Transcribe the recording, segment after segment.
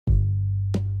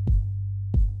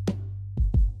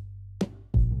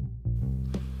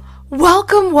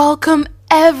Welcome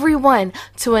everyone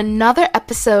to another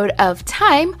episode of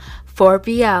Time for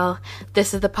BL.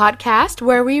 This is the podcast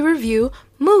where we review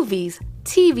movies,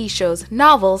 TV shows,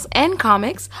 novels, and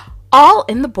comics, all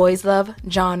in the boys love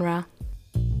genre.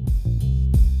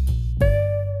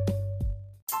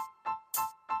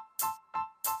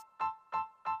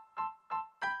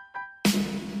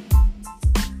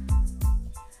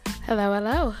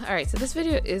 Hello. Alright, so this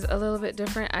video is a little bit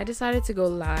different. I decided to go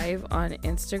live on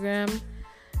Instagram.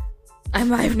 I'm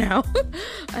live now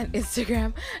on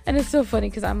Instagram. And it's so funny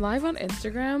because I'm live on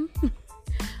Instagram.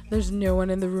 There's no one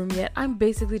in the room yet. I'm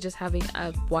basically just having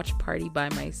a watch party by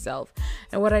myself.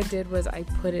 And what I did was I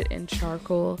put it in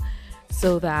charcoal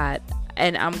so that,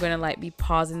 and I'm going to be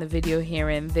pausing the video here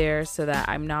and there so that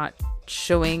I'm not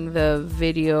showing the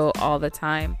video all the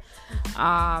time.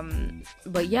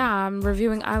 But yeah, I'm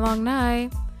reviewing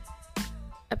AiLongNhai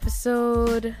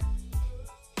episode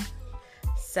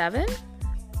 7.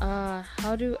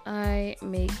 How do I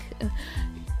make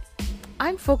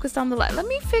I'm focused on the light. Let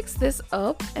me fix this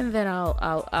up and then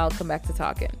I'll come back to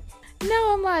talking.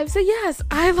 Now I'm live. So yes,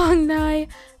 AiLongNhai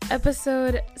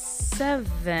episode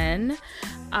 7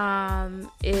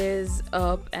 is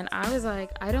up, and I was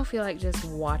like, I don't feel like just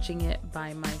watching it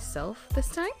by myself this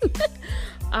time.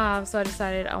 So I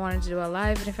decided I wanted to do a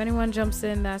live, and if anyone jumps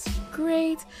in, that's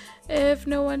great. If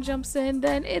no one jumps in,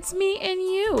 then it's me and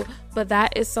you. But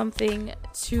that is something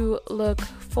to look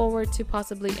forward to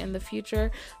possibly in the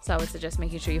future. So I would suggest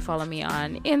making sure you follow me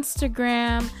on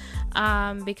Instagram,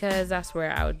 because that's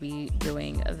where I would be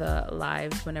doing the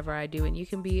lives whenever I do, and you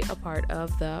can be a part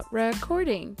of the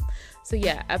recording. So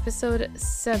yeah, episode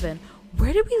 7.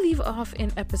 Where did we leave off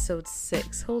in episode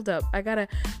 6? Hold up.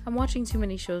 I'm watching too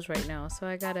many shows right now, so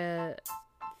I gotta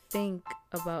think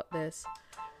about this.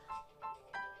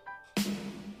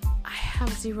 I have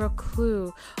zero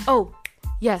clue. Oh,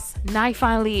 yes. Nhai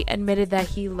finally admitted that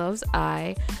he loves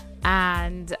Ai.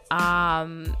 And,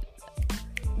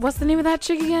 what's the name of that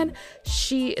chick again?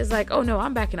 She is like, oh no,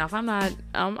 I'm backing off. I'm not,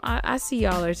 I see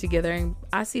y'all are together and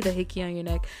I see the hickey on your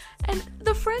neck. And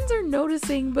the friends are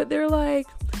noticing, but they're like,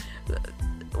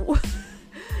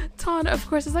 Ton, of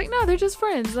course, is like, no, they're just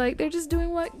friends. Like, they're just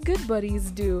doing what good buddies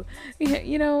do.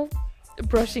 You know,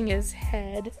 brushing his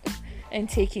head and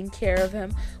taking care of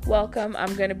him. Welcome.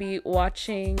 I'm going to be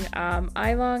watching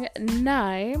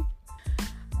AiLongNhai.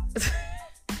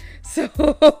 So,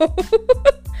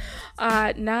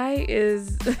 Nhai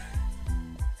is...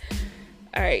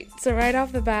 Alright, so right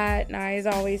off the bat, Nhai is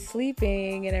always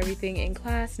sleeping and everything in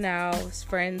class now. His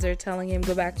friends are telling him,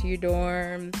 go back to your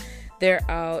dorm. They're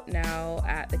out now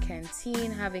at the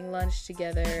canteen having lunch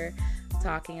together,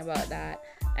 talking about that.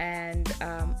 And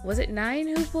was it 9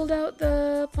 who pulled out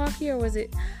the Pocky, or was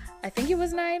it... I think it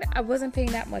was 9. I wasn't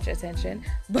paying that much attention,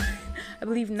 but I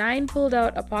believe 9 pulled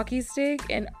out a Pocky stick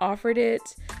and offered it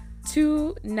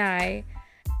to Nhai,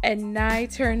 and Nhai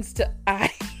turns to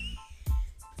Ai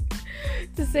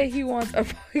to say he wants a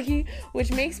Pocky,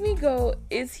 which makes me go,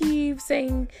 is he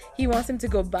saying he wants him to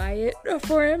go buy it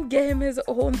for him, get him his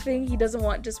own thing? He doesn't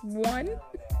want just one?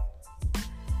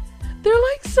 They're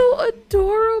like so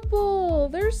adorable.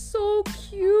 They're so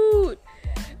cute.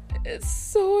 It's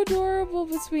so adorable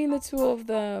between the two of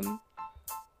them.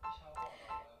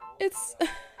 It's...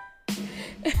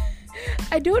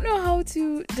 I don't know how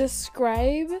to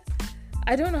describe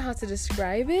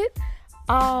it.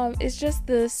 It's just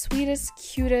the sweetest,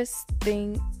 cutest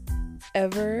thing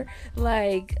ever.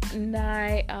 Like,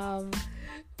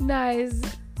 Nhai's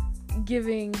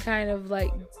giving kind of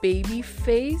like baby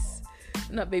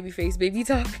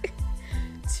talk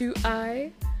to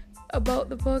Ai about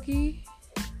the Pocky.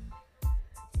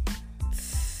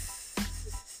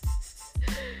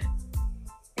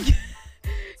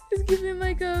 He's giving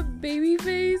like a baby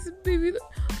face.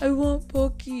 I want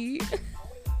Pocky.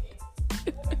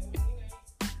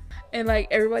 And like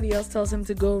everybody else tells him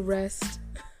to go rest.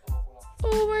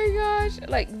 Oh my gosh.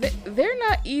 Like they're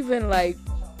not even like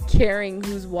caring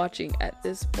who's watching at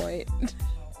this point.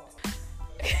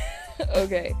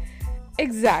 Okay.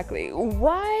 Exactly.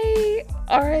 Why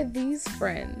are these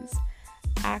friends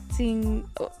acting...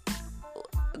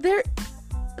 They're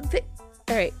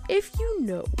alright, if you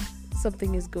know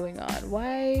something is going on,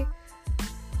 why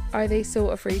are they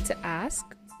so afraid to ask?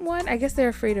 One, I guess they're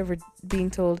afraid of being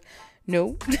told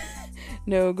no.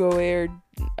 No, go away, or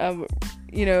how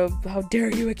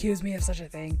dare you accuse me of such a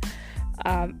thing.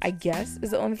 I guess is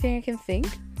the only thing I can think.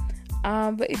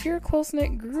 But if you're a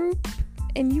close-knit group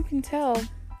and you can tell,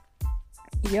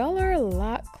 y'all are a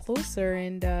lot closer,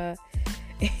 and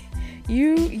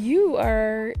you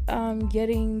are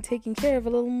getting taken care of a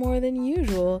little more than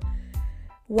usual.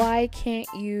 why can't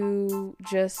you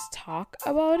just talk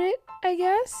about it, I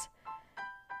guess?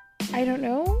 I don't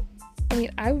know. I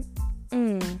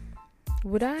mean,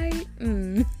 would I?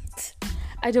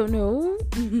 I don't know.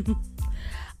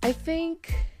 I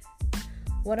think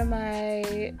one of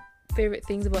my favorite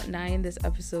things about Nhai in this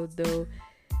episode, though,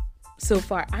 so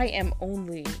far, I am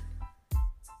only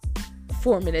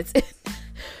 4 minutes in.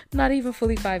 Not even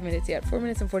fully 5 minutes yet. 4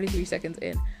 minutes and 43 seconds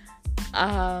in.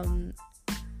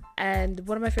 And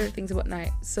one of my favorite things about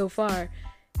Nhai so far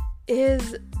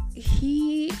is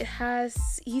he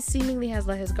seemingly has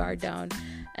let his guard down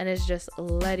and is just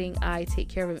letting Ai take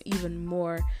care of him even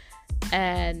more.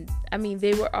 And I mean,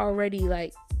 they were already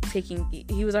like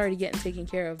he was already getting taken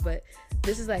care of, but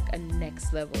this is like a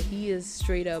next level. He is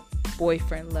straight up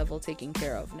boyfriend level taken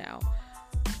care of now.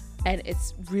 And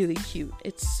it's really cute.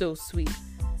 It's so sweet.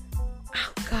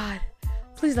 Oh God,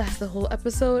 please last the whole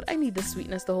episode. I need the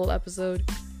sweetness the whole episode.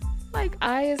 Like,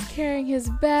 Ai is carrying his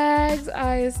bags.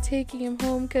 Ai is taking him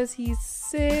home because he's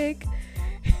sick.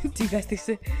 Do you guys think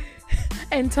so?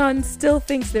 And Ton still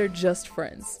thinks they're just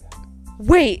friends.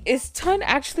 Wait, is Ton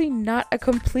actually not a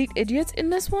complete idiot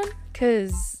in this one?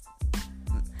 Because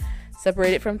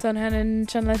separated from Tunhan and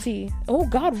Chanlati. Oh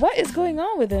God, what is going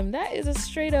on with him? That is a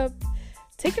straight up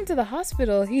take him to the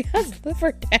hospital. He has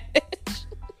liver damage.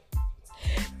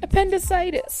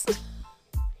 Appendicitis.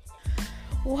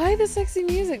 Why the sexy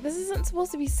music? This isn't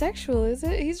supposed to be sexual, is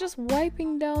it? He's just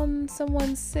wiping down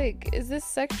someone sick. Is this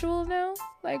sexual now?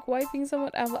 Like wiping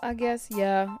someone? I guess,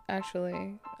 yeah,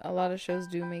 actually. A lot of shows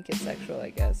do make it sexual,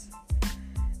 I guess.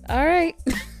 Alright.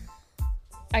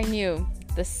 I knew.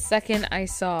 The second I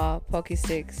saw Poke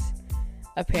Sticks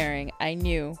appearing, I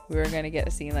knew we were going to get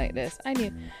a scene like this. I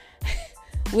knew.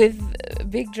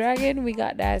 With Big Dragon, we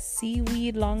got that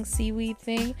long seaweed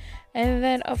thing. And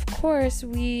then, of course,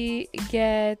 we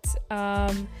get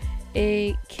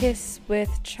a kiss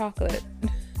with chocolate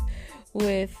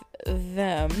with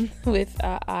them, with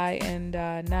Ai and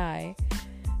Nhai.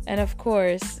 And, of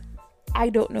course, I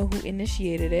don't know who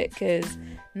initiated it, because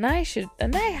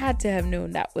Nhai had to have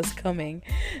known that was coming.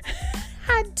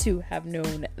 Had to have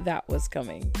known that was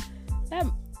coming.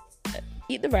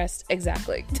 Eat the rest,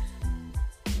 exactly.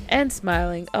 And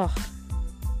smiling. Oh.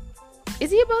 Is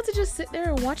he about to just sit there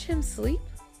and watch him sleep?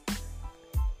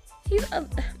 He's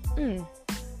Alright,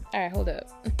 hold up.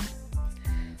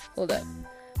 Hold up.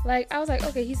 Like, I was like,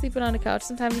 okay, he's sleeping on the couch.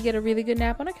 Sometimes you get a really good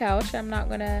nap on the couch. I'm not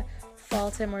gonna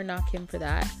fault him or knock him for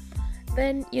that.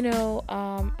 Then,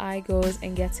 I goes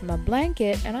and gets him a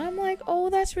blanket, and I'm like, oh,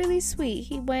 that's really sweet.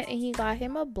 He went and he got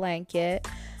him a blanket.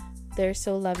 They're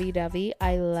so lovey-dovey.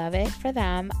 I love it for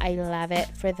them. I love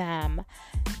it for them.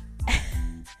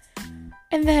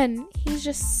 And then he's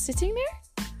just sitting there.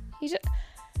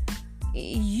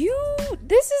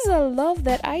 This is a love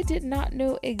that I did not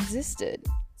know existed.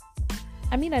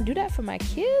 I mean, I do that for my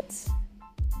kids.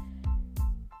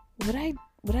 Would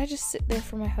I just sit there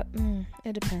for my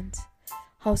it depends.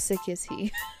 How sick is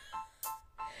he?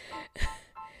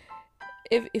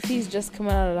 If he's just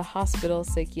coming out of the hospital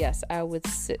sick, yes, I would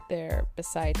sit there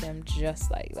beside him just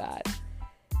like that.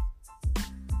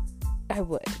 I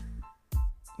would.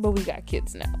 But we got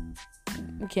kids now.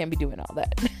 We can't be doing all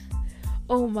that.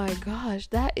 Oh my gosh,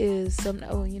 that is something.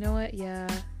 Oh, you know what? Yeah.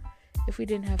 If we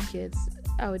didn't have kids,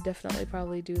 I would definitely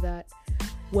probably do that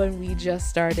when we just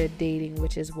started dating,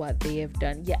 which is what they have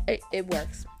done. Yeah, it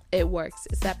works. It works.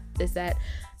 It's that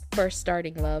first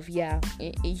starting love. Yeah,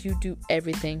 you do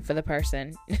everything for the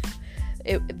person.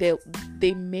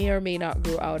 They may or may not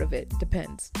grow out of it.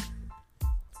 Depends.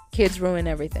 Kids ruin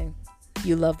everything.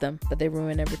 You love them, but they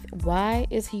ruin everything. Why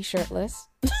is he shirtless?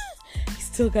 He's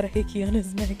still got a hickey on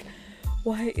his neck.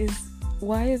 Why is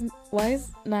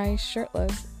Nhai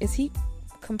shirtless? Is he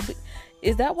complete?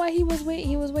 Is that why he was waiting?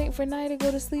 He was waiting for Nhai to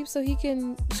go to sleep so he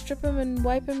can strip him and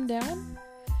wipe him down?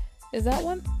 Is that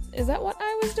what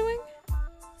I was doing?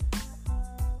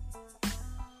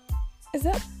 Is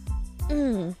that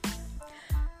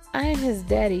I am his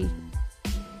daddy.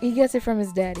 He gets it from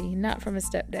his daddy, not from his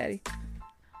stepdaddy.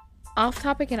 Off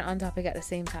topic and on topic at the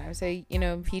same time. So,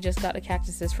 he just got the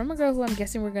cactuses from a girl who I'm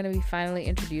guessing we're going to be finally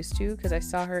introduced to, because I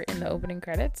saw her in the opening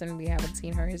credits and we haven't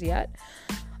seen hers yet.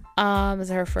 This is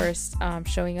her first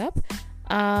showing up.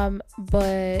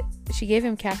 But she gave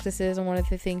him cactuses, and one of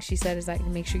the things she said is like,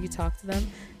 make sure you talk to them.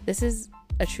 This is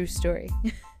a true story.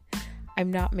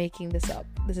 I'm not making this up.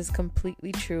 This is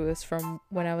completely true. It's from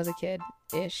when I was a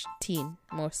kid-ish, teen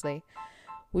mostly.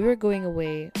 We were going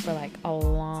away for like a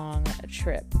long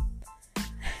trip.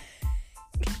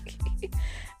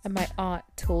 And my aunt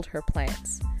told her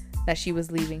plants that she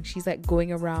was leaving. She's like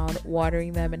going around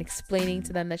watering them and explaining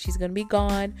to them that she's gonna be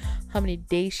gone, how many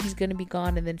days she's gonna be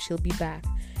gone, and then she'll be back.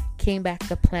 Came back,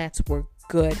 the plants were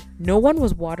good. No one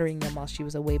was watering them while she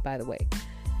was away, by the way.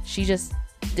 She just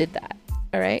did that.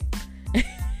 All right.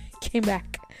 Came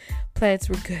back, plants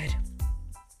were good.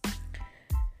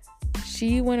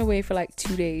 She went away for like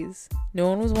 2 days. No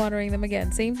one was watering them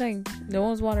again. Same thing. No one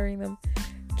was watering them.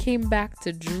 Came back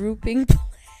to drooping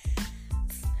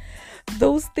plants.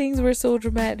 Those things were so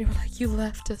dramatic. They were like, you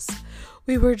left us.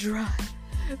 We were dry.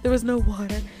 There was no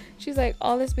water. She's like,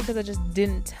 all this because I just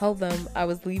didn't tell them I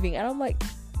was leaving. And I'm like,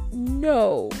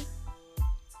 no.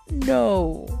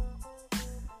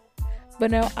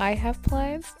 But now I have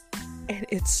plants. And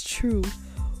it's true.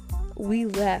 We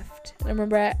left. I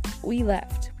remember we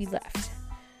left.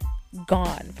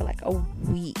 Gone for like a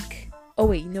week. Oh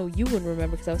wait, no, you wouldn't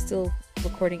remember because I was still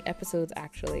recording episodes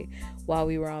actually while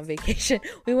we were on vacation.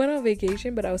 We went on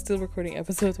vacation, but I was still recording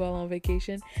episodes while on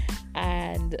vacation,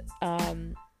 and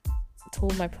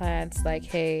told my plants like,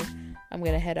 hey, I'm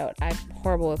gonna head out. I'm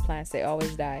horrible with plants, they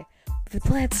always die. The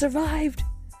plants survived.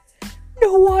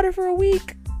 No water for a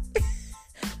week.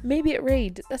 Maybe it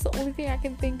rained. That's the only thing I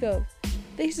can think of.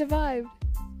 They survived.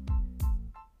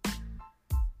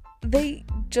 They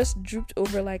just drooped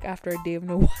over like after a day of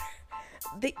no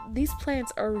water. These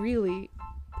plants are really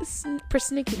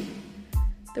persnickety.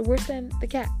 They're worse than the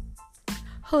cat.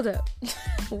 Hold up.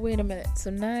 Wait a minute.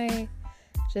 So Nhai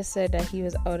just said that he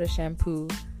was out of shampoo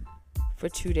for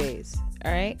 2 days.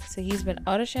 Alright? So he's been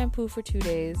out of shampoo for 2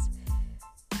 days.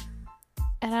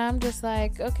 And I'm just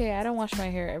like, okay, I don't wash my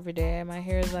hair every day. My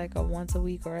hair is like a once a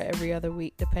week or every other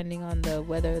week, depending on the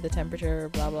weather, the temperature,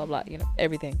 blah, blah, blah. You know,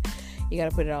 everything. You got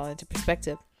to put it all into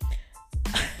perspective.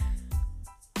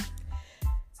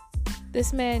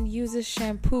 This man uses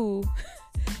shampoo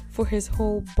for his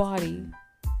whole body.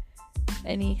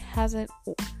 And he hasn't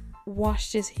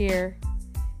washed his hair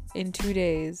in 2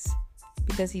 days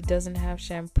because he doesn't have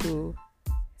shampoo.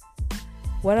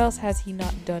 What else has he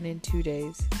not done in 2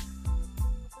 days?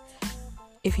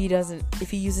 If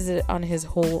he uses it on his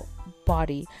whole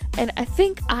body. And I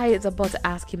think I is about to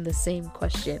ask him the same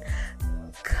question.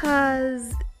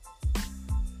 Cause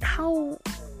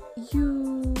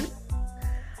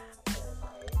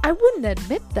I wouldn't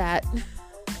admit that.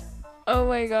 Oh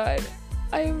my god.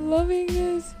 I am loving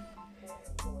this.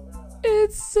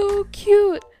 It's so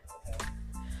cute.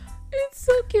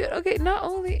 Okay, not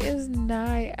only is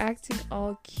Nhai acting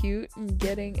all cute and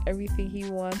getting everything he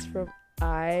wants from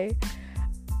I.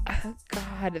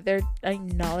 God, they're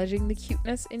acknowledging the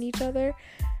cuteness in each other.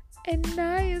 And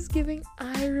Nhai is giving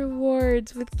eye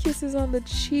rewards with kisses on the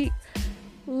cheek.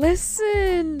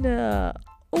 Listen. Oh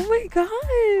my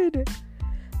god.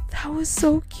 That was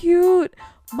so cute.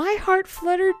 My heart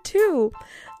fluttered too.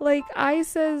 Like I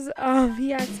says,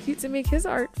 he acts cute to make his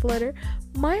heart flutter.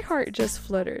 My heart just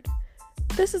fluttered.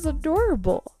 This is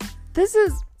adorable.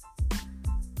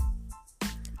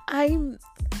 I'm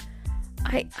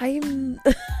I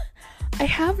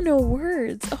have no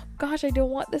words. Oh gosh, I don't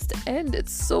want this to end.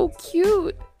 It's so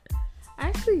cute. I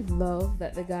actually love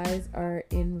that the guys are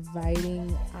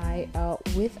inviting I out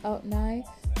without Nhai,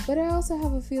 but I also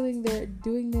have a feeling they're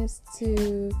doing this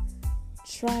to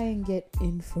try and get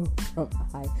info from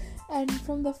I. And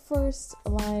from the first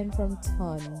line from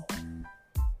Ton,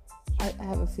 I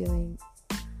have a feeling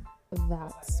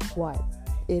that's what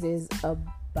it is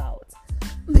about.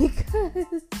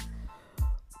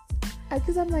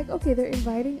 Because I'm like, okay, they're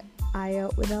inviting I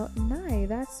out without Nhai.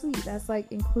 That's sweet. That's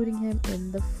like including him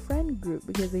in the friend group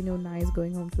because they know Nhai is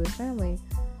going home to his family.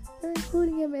 They're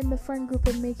including him in the friend group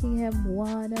and making him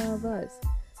one of us.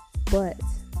 But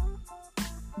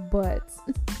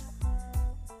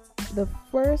the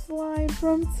first line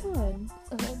from Ton,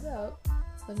 hold up,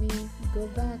 let me go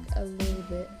back a little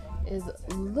bit, is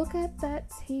look at that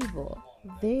table.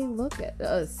 They look at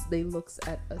us. They looks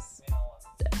at us.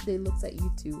 They looks at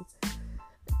you too.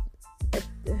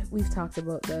 We've talked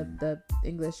about the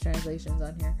English translations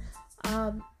on here.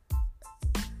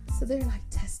 So they're like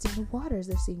testing the waters.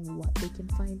 They're seeing what they can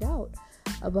find out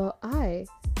about I.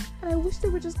 And I wish they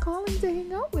were just calling to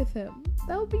hang out with him.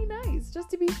 That would be nice,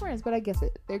 just to be friends. But I guess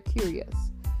they're curious.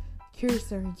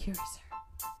 Curiouser and curiouser.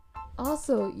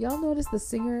 Also, y'all notice the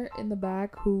singer in the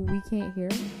back who we can't hear?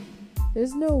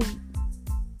 There's no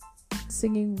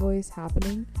singing voice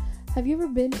happening. Have you ever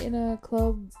been in a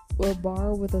club or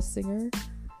bar with a singer?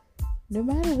 No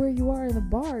matter where you are in the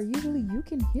bar, usually you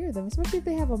can hear them, especially if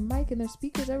they have a mic and there's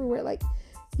speakers everywhere. Like,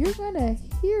 you're gonna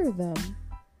hear them.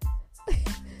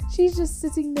 She's just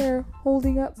sitting there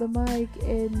holding up the mic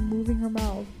and moving her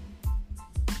mouth.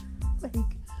 Like,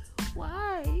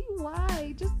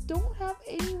 Why just don't have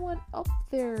anyone up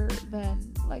there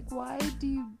then. Like, why do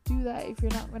you do that if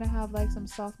you're not gonna have like some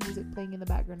soft music playing in the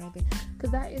background or anything?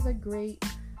 Because that is a great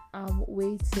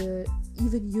way to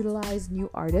even utilize new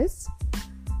artists.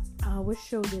 Which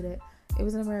show did it? It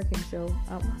was an American show.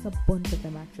 There's a bunch of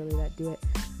them actually that do it,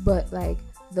 but like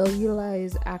they'll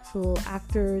utilize actual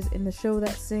actors in the show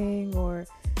that sing, or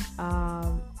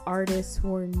artists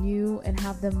who are new, and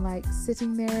have them like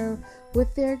sitting there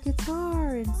with their guitar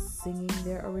and singing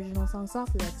their original song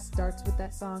softly. Like, starts with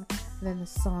that song and then the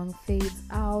song fades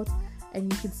out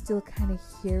and you can still kind of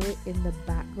hear it in the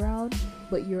background,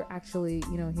 but you're actually,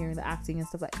 you know, hearing the acting and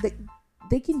stuff like that.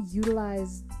 They can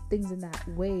utilize things in that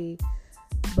way,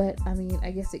 but I mean,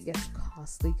 I guess it gets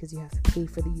costly because you have to pay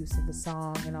for the use of the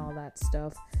song and all that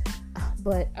stuff.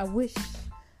 But I wish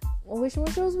more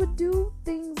shows would do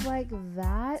things like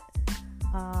that,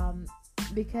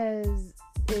 because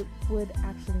it would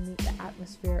actually make the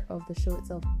atmosphere of the show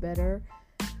itself better,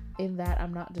 in that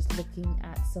I'm not just looking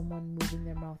at someone moving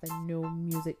their mouth and no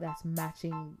music that's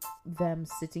matching them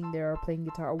sitting there or playing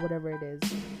guitar or whatever it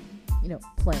is, you know,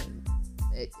 playing.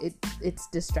 It's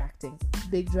distracting.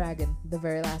 Big Dragon, the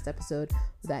very last episode,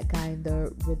 that guy in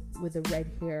with the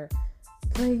red hair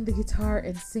playing the guitar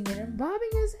and singing and bobbing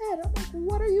his head. I'm like,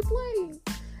 what are you playing?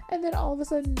 And then all of a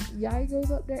sudden Yai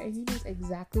goes up there and he knows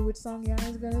exactly which song Yai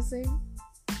is gonna sing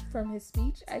from his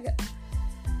speech.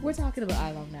 We're talking about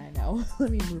AiLongNhai now. Let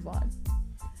me move on.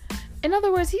 In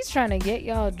other words, he's trying to get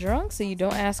y'all drunk so you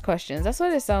don't ask questions. That's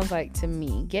what it sounds like to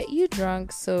me. Get you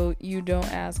drunk so you don't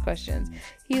ask questions.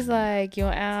 He's like, you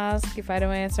don't ask. If I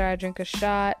don't answer, I drink a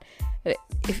shot.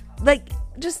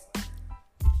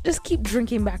 Just keep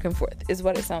drinking back and forth is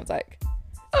what it sounds like.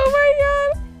 Oh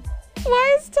my god.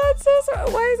 Why is Todd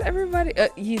so why is everybody...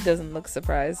 he doesn't look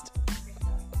surprised.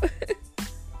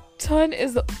 Ton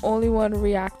is the only one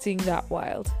reacting that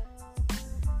wild.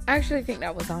 I actually think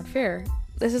that was unfair.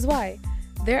 This is why.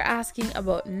 They're asking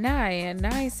about Nhai and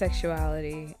Nhai's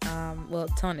sexuality.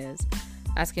 Ton is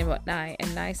asking about Nhai and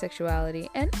Nhai's sexuality.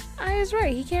 And Nhai is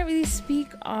right. He can't really speak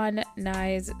on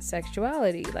Nhai's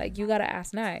sexuality. Like, you gotta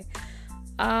ask Nhai.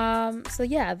 So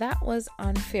yeah, that was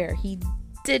unfair. He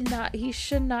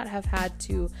should not have had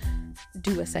to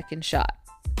do a second shot,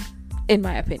 in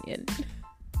my opinion.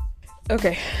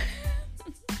 Okay.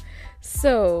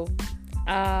 So,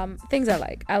 things I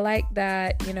like. I like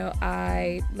that, you know,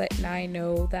 I let Nhai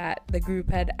know that the group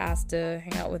had asked to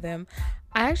hang out with him.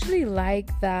 I actually like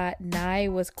that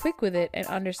Nhai was quick with it and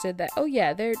understood that, oh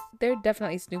yeah, they're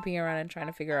definitely snooping around and trying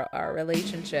to figure out our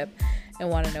relationship and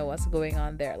want to know what's going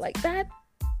on there. Like,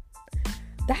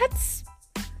 that's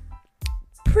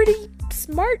pretty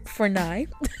smart for Nhai.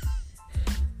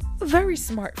 Very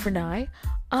smart for Nhai.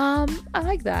 I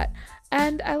like that.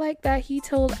 And I like that he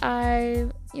told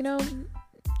you know,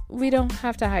 we don't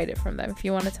have to hide it from them. If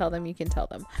you want to tell them, you can tell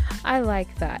them. I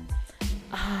like that.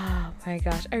 Oh my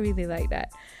gosh, I really like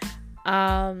that.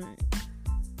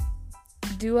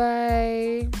 Do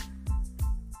I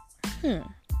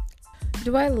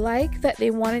like that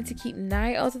they wanted to keep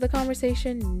Nhai out of the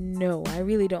conversation? No, I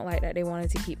really don't like that they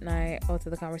wanted to keep Nhai out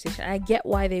of the conversation. I get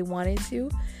why they wanted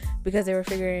to, because they were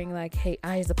figuring like, hey,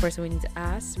 Ai is the person we need to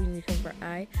ask. We need to come for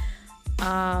Ai.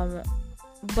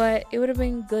 But it would have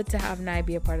been good to have Nhai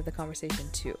be a part of the conversation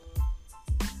too.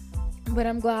 But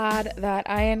I'm glad that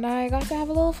Ai and Nhai got to have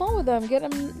a little fun with them,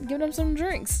 give them some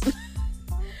drinks.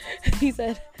 He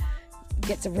said,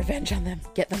 get some revenge on them,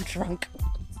 get them drunk.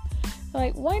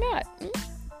 Like, why not?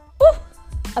 Ooh,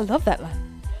 I love that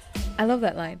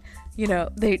line. You know,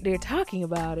 they're talking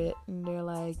about it and they're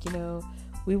like, you know,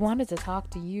 we wanted to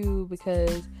talk to you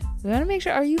because we want to make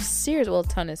sure, are you serious? Well,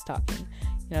 Ton is talking.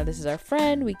 You know, this is our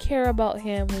friend. We care about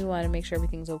him. We want to make sure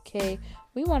everything's okay.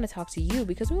 We want to talk to you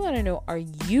because we want to know, are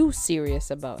you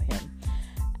serious about him?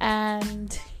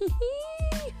 And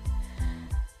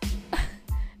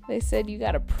they said, you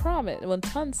got to promise. When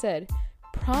Ton said,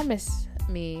 promise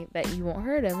me that you won't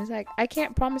hurt him. It's like, I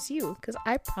can't promise you because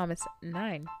I promised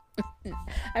 9.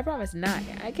 I promised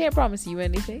 9. I can't promise you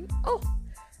anything. Oh,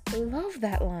 love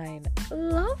that line.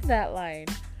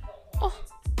 Oh,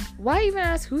 why even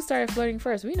ask who started flirting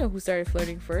first? We know who started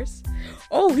flirting first.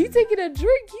 Oh, he's taking a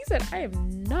drink. He said, I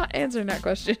am not answering that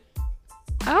question.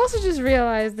 I also just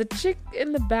realized the chick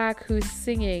in the back who's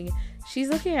singing, she's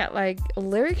looking at like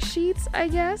lyric sheets, I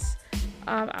guess.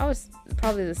 I was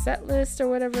probably the set list or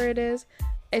whatever it is.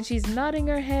 And she's nodding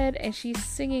her head and she's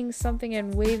singing something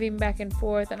and waving back and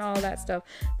forth and all that stuff.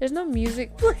 There's no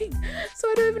music playing. So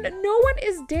I don't even know. No one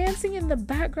is dancing in the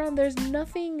background. There's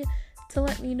nothing to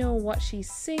let me know what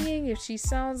she's singing, if she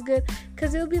sounds good.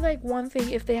 Because it would be like one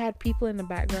thing if they had people in the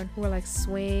background who were like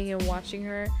swaying and watching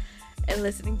her and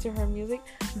listening to her music.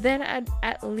 Then I'd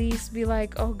at least be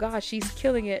like, oh gosh, she's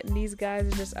killing it. And these guys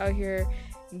are just out here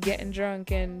getting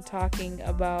drunk and talking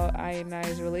about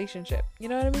AiLongNhai's relationship. You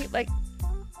know what I mean? Like,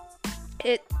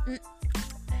 it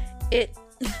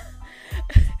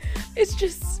it's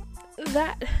just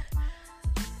that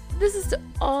this is to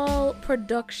all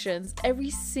productions, every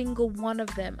single one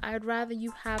of them. I'd rather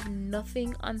you have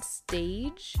nothing on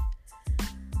stage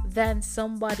than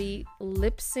somebody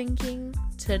lip syncing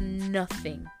to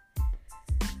nothing.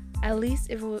 At least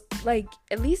if it was, like,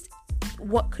 at least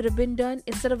what could have been done,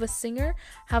 instead of a singer,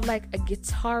 have like a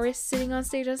guitarist sitting on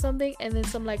stage or something, and then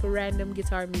some like random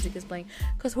guitar music is playing,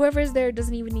 because whoever is there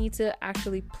doesn't even need to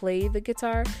actually play the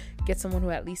guitar. Get someone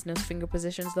who at least knows finger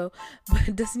positions though,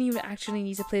 but doesn't even actually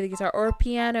need to play the guitar or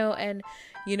piano, and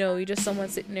you know, you just someone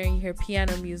sitting there and you hear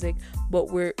piano music,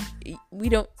 but we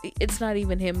don't, it's not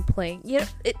even him playing. You know,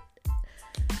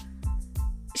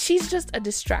 she's just a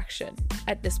distraction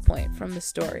at this point from the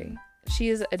story. She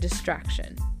is a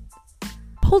distraction.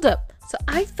 Hold up. So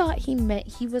I thought he meant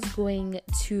he was going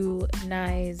to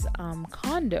Nhai's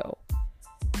condo.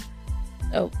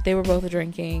 Oh, they were both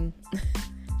drinking.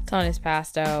 Ton is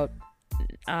passed out.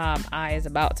 I is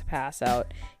about to pass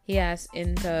out. He asked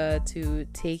Inta to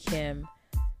take him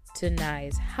to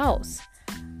Nhai's house.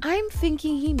 I'm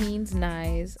thinking he means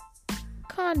Nhai's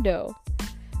condo,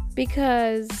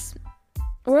 because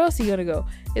where else are you gonna go?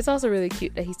 It's also really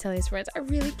cute that he's telling his friends, I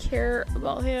really care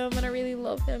about him and I really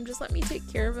love him. Just let me take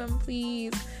care of him,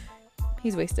 please.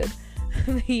 He's wasted.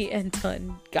 He and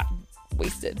Ton got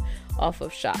wasted off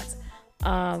of shots.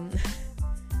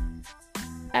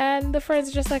 And the friends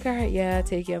are just like, all right, yeah,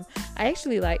 take him. I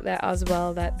actually like that as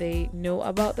well, that they know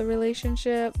about the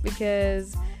relationship,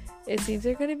 because it seems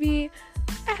they're going to be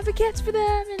advocates for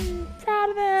them and proud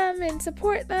of them and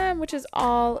support them, which is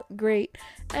all great.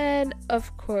 And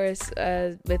of course,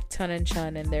 with Ton and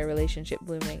Chun and their relationship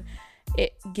blooming,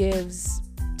 it gives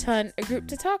Ton a group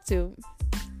to talk to.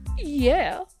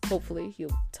 Yeah, hopefully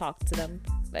he'll talk to them.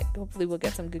 Like, hopefully we'll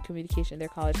get some good communication. They're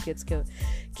college kids,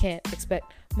 can't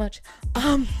expect much.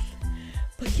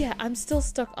 But yeah, I'm still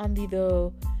stuck on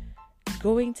the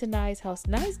going to Nhai's house.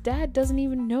 Nhai's dad doesn't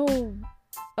even know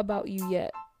about you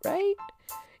yet, right?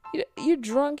 You're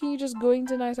drunk and you're just going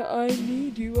to Nhai's house. I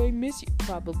need you, I miss you,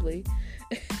 probably.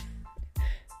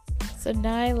 So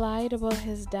Nhai lied about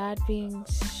his dad being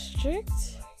strict.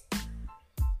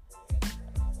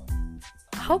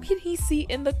 How can he see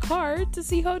in the car to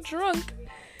see how drunk?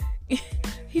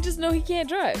 He just know he can't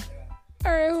drive.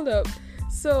 All right, hold up.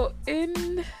 So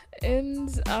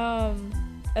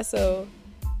SO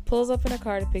pulls up in a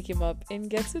car to pick him up and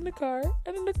gets in the car,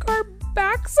 and then the car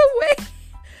backs away.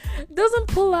 Doesn't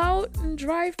pull out and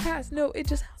drive past. No, it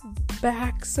just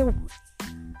backs away.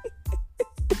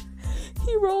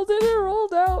 He rolled in and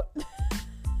rolled out.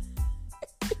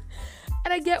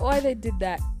 And I get why they did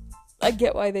that.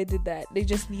 They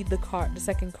just need the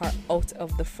second car out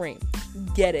of the frame.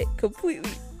 Get it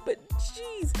completely. But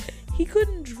jeez, he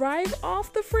couldn't drive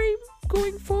off the frame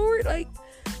going forward. Like,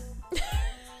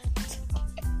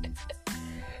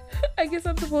 I guess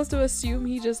I'm supposed to assume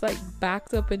he just like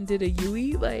backed up and did a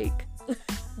Yui. Like,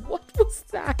 what was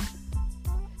that?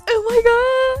 Oh my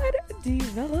god,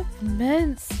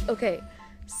 developments. Okay,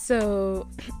 so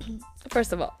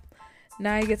first of all,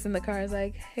 Nhai gets in the car and is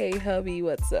like, hey hubby,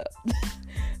 what's up?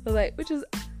 Like, which is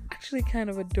actually kind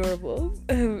of adorable.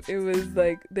 It was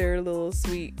like their little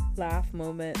sweet laugh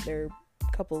moment, their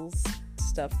couples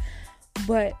stuff.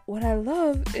 But what I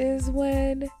love is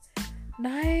when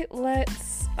Nhai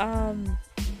lets I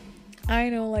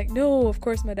know, like, no, of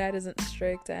course my dad isn't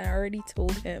strict, and I already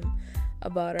told him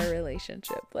about our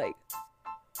relationship. Like,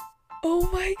 oh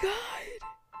my god,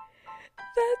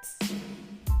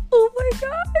 oh my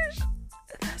gosh,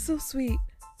 that's so sweet.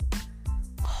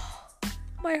 Oh,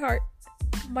 my heart,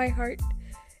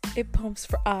 it pumps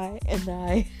for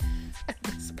AiLongNhai at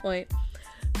this point.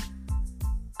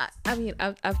 I mean,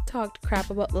 I've talked crap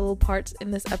about the little parts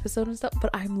in this episode and stuff, but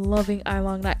I'm loving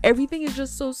AiLongNhai. Everything is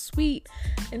just so sweet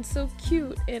and so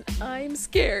cute, and I'm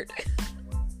scared.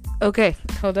 Okay,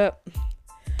 hold up.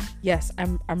 Yes,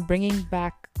 I'm bringing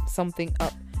back something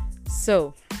up.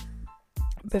 So,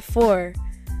 before,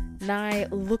 Nhai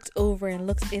looked over and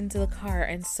looked into the car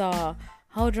and saw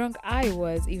how drunk I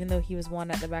was, even though he was one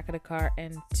at the back of the car,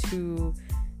 and two,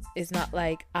 it's not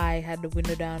like I had the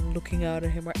window down looking out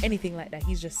at him or anything like that.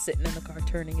 He's just sitting in the car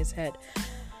turning his head.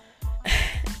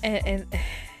 And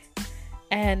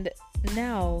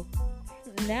now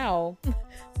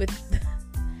with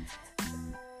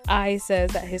Ai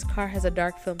says that his car has a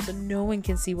dark film so no one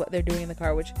can see what they're doing in the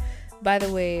car, which, by the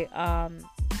way,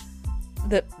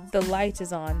 the light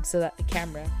is on so that the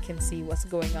camera can see what's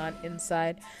going on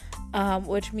inside,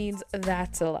 which means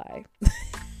that's a lie.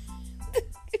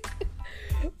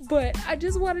 But I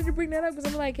just wanted to bring that up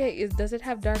because I'm like, hey, does it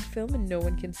have dark film and no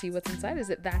one can see what's inside? Is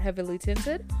it that heavily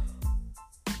tinted?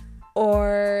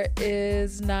 Or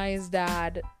is Nai's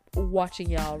dad watching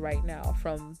y'all right now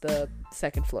from the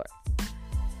second floor?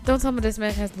 Don't tell me this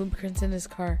man has lubricants in his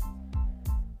car.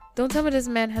 Don't tell me this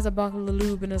man has a bottle of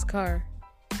lube in his car.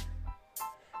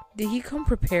 Did he come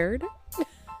prepared?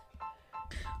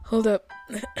 Hold up.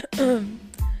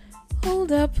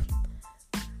 Hold up.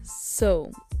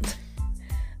 So,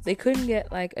 they couldn't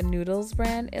get like a noodles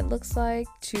brand, it looks like,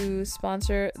 to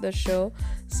sponsor the show.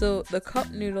 So the cup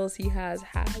noodles he has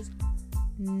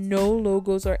no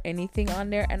logos or anything on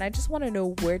there. And I just want to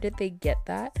know, where did they get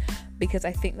that? Because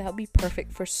I think that would be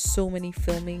perfect for so many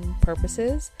filming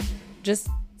purposes. Just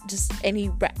any,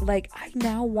 like, I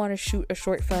now want to shoot a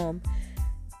short film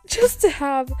just to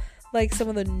have like some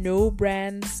of the no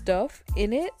brand stuff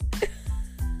in it.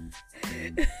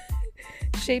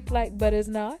 Shaped like but is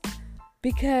not.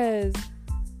 Because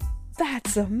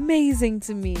that's amazing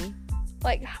to me.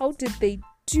 Like, how did they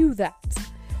do that?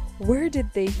 Where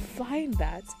did they find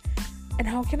that? And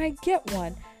how can I get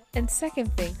one? And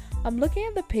second thing, I'm looking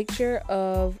at the picture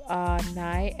of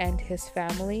Nhai and his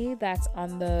family that's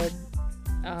on the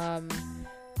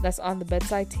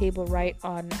bedside table right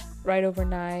over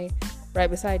Nhai, right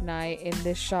beside Nhai, in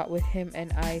this shot with him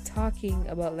and I talking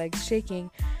about legs shaking.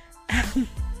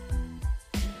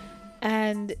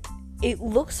 And it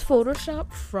looks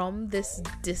photoshopped from this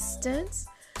distance.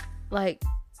 Like,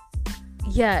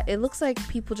 yeah, it looks like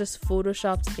people just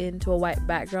photoshopped into a white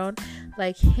background.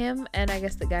 Like, him and I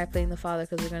guess the guy playing the father,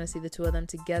 because we're going to see the two of them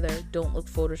together, don't look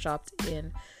photoshopped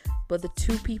in. But the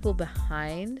two people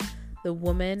behind, the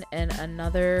woman and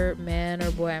another man or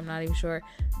boy, I'm not even sure,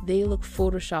 they look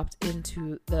photoshopped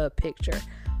into the picture.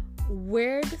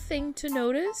 Weird thing to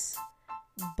notice,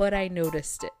 but I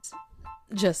noticed it.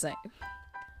 Just saying.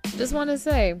 Just want to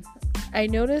say, I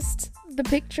noticed the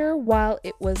picture while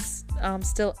it was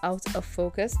still out of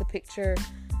focus. The picture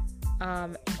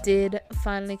did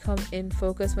finally come in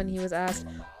focus when he was asked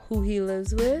who he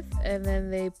lives with, and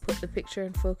then they put the picture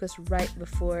in focus right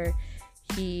before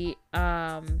he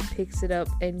picks it up,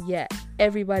 and yet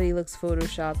everybody looks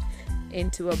photoshopped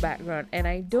into a background, and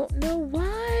I don't know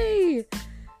why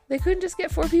they couldn't just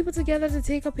get 4 people together to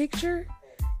take a picture.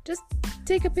 Just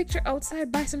take a picture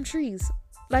outside by some trees,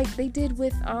 like they did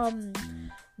with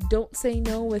Don't Say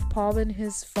No with Paul and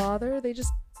his father. They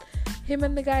just, him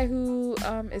and the guy who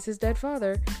is his dead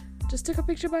father, just took a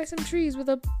picture by some trees with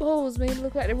a hose, made it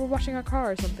look like they were washing a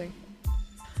car or something.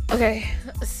 Okay,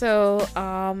 so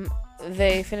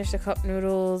they finished the cup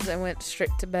noodles and went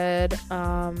straight to bed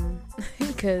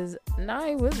because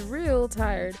Nhai was real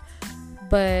tired.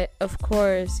 But of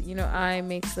course, you know, I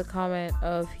makes the comment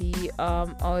of he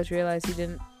always realized he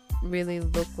didn't really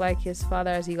look like his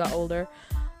father as he got older.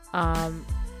 And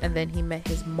then he met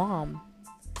his mom.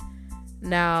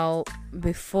 Now,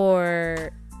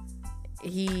 before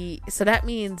so that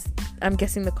means, I'm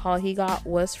guessing the call he got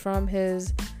was from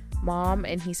his mom,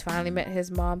 and he's finally met his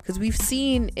mom, because we've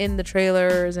seen in the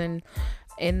trailers and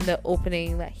in the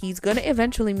opening that he's gonna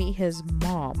eventually meet his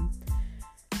mom.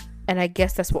 And I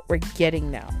guess that's what we're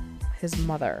getting now. His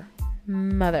mother.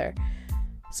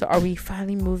 So are we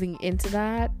finally moving into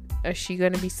that? Is she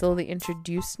going to be slowly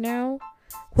introduced now?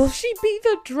 Will she be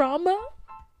the drama?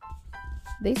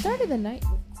 They started the night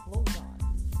with clothes on.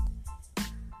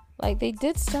 Like, they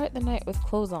did start the night with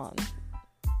clothes on.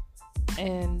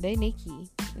 And they naked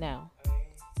now.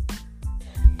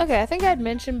 Okay, I think I'd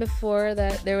mentioned before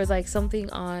that there was like something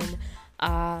on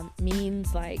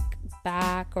Mean's like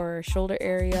back or shoulder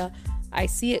area. I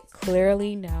see it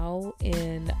clearly now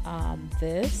in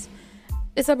this.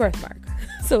 It's a birthmark.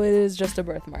 So it is just a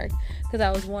birthmark, because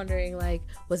I was wondering, like,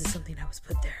 was it something that was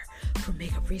put there for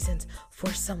makeup reasons,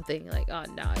 for something? Like, oh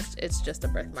no, it's just a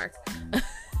birthmark.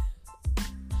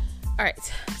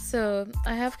 Alright, so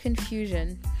I have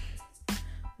confusion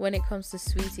when it comes to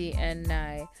Sweetie and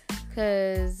Nhai,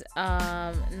 because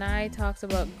Nhai talks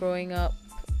about growing up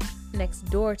next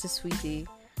door to Sweetie,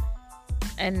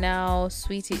 and now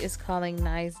Sweetie is calling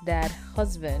Nhai's dad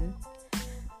husband,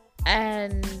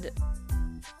 and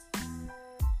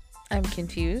I'm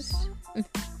confused.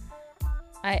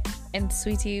 And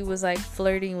Sweetie was like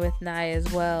flirting with Nhai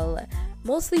as well,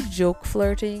 mostly joke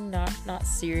flirting, not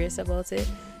serious about it.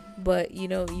 But you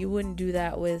know, you wouldn't do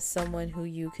that with someone who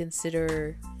you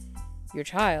consider your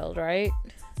child, right?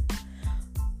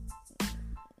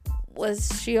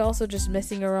 was she also just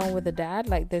messing around with the dad?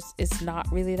 Like, this is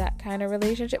not really that kind of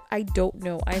relationship. I don't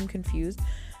know. I'm confused.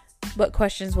 But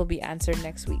questions will be answered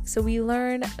next week. So we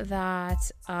learn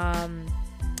that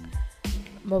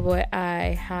my boy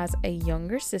I has a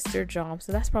younger sister, John.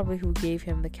 So that's probably who gave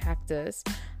him the cactus.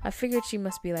 I figured she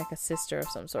must be like a sister of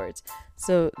some sorts.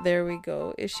 So there we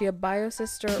go. Is she a bio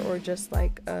sister or just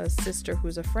like a sister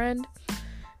who's a friend?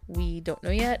 We don't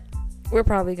know yet. We're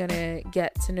probably gonna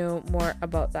get to know more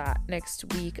about that next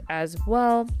week as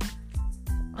well.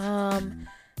 And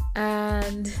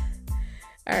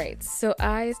all right, so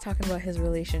I is talking about his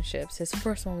relationships. His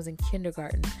first one was in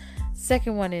kindergarten,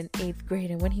 second one in 8th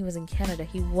grade, and when he was in Canada,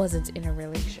 he wasn't in a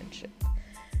relationship.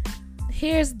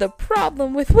 Here's the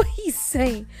problem with what he's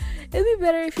saying. It'd be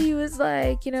better if he was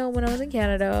like, you know, when I was in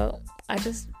Canada,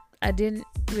 I didn't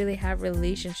really have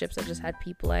relationships. I just had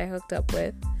people I hooked up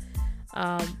with.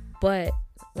 But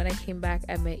when I came back,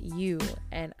 I met you,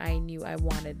 and I knew I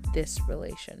wanted this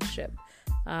relationship.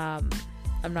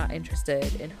 I'm not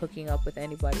interested in hooking up with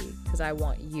anybody because I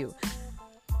want you.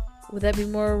 Would that be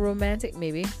more romantic?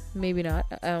 Maybe not.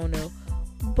 I don't know.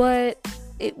 But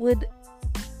it would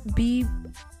be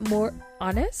more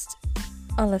honest,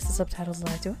 unless the subtitles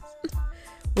lie to us,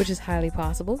 which is highly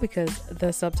possible because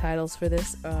the subtitles for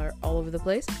this are all over the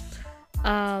place.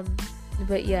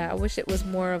 But yeah, I wish it was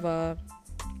more of a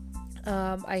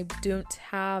I didn't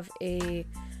have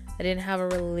a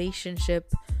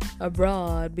relationship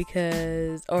abroad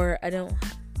because, or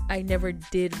I never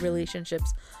did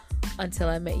relationships until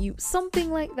I met you.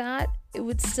 Something like that. It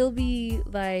would still be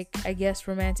like, I guess,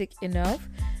 romantic enough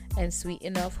and sweet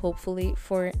enough, hopefully,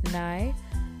 for Nhai.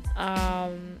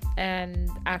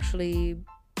 And actually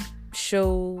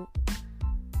show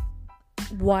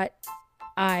what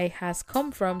I has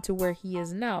come from to where he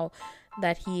is now.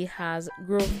 That he has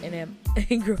growth in him.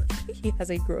 He has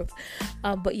a growth.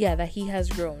 But yeah, that he has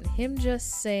grown. Him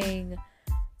just saying,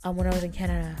 when I was in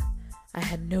Canada, I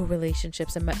had no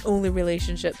relationships, and my only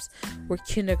relationships were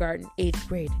kindergarten, 8th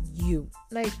grade, and you.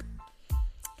 Like,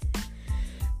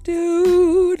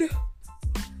 dude,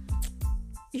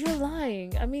 you're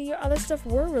lying. I mean, your other stuff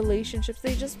were relationships.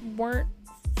 They just weren't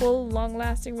full,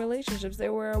 long-lasting relationships. They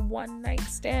were a one-night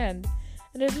stand.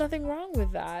 And there's nothing wrong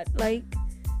with that. Like,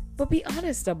 but be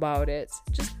honest about it.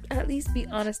 Just at least be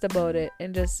honest about it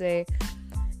and just say,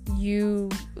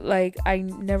 I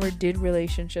never did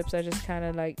relationships. I just kind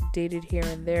of like dated here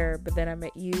and there, but then I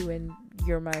met you and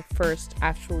you're my first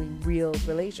actually real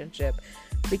relationship,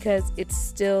 because it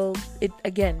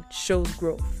again shows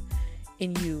growth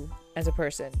in you as a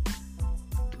person.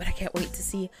 But I can't wait to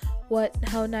see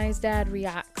how Nhai's dad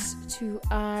reacts to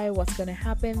what's going to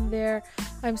happen there.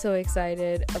 I'm so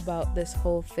excited about this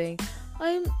whole thing.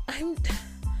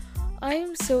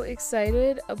 I'm so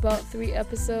excited about 3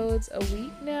 episodes a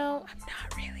week now. I'm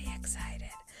not really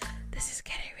excited. This is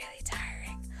getting really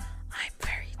tiring. I'm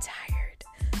very tired.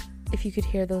 If you could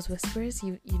hear those whispers,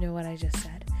 you know what I just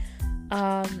said.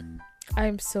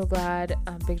 I'm so glad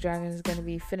Big Dragon is going to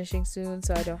be finishing soon,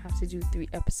 so I don't have to do 3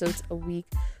 episodes a week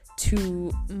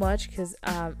too much, because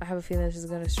I have a feeling this is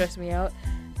going to stress me out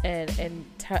and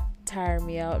tire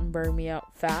me out and burn me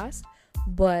out fast.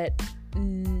 But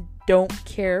don't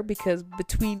care, because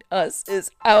Between Us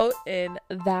is out and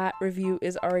that review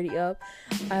is already up.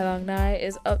 AiLongNhai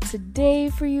is up today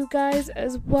for you guys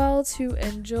as well to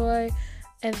enjoy,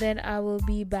 and then I will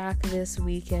be back this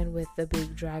weekend with the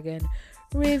Big Dragon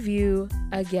review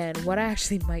again. What I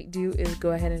actually might do is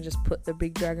go ahead and just put the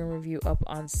Big Dragon review up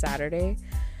on Saturday,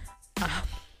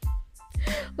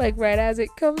 like right as it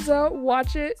comes out,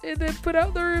 watch it and then put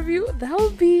out the review. That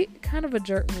would be kind of a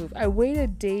jerk move. I wait a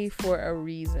day for a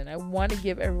reason. I want to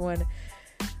give everyone,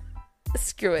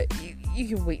 screw it, you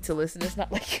can wait to listen. It's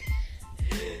not like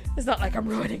I'm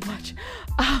ruining much.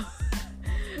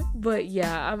 But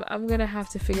yeah, I'm gonna have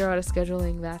to figure out a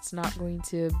scheduling that's not going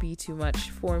to be too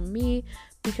much for me,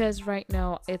 because right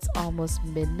now it's almost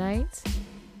midnight.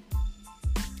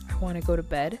 I want to go to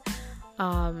bed.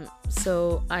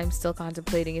 So I'm still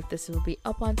contemplating if this will be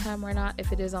up on time or not.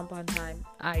 If it is up on time,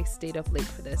 I stayed up late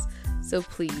for this, so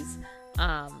please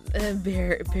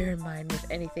bear in mind with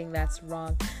anything that's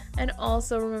wrong. And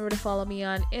also remember to follow me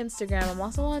on Instagram. I'm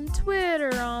also on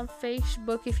Twitter, on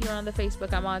Facebook. If you're on the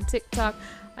Facebook, I'm on TikTok.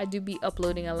 I do be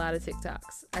uploading a lot of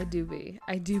TikToks. I do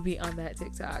be on that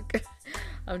TikTok.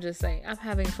 I'm just saying, I'm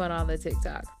having fun on the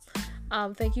TikTok.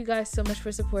 Thank you guys so much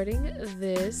for supporting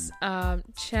this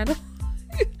channel,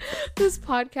 this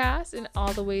podcast, in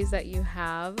all the ways that you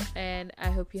have. And I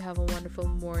hope you have a wonderful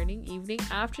morning, evening,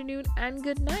 afternoon, and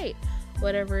good night,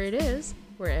 whatever it is,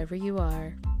 wherever you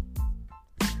are.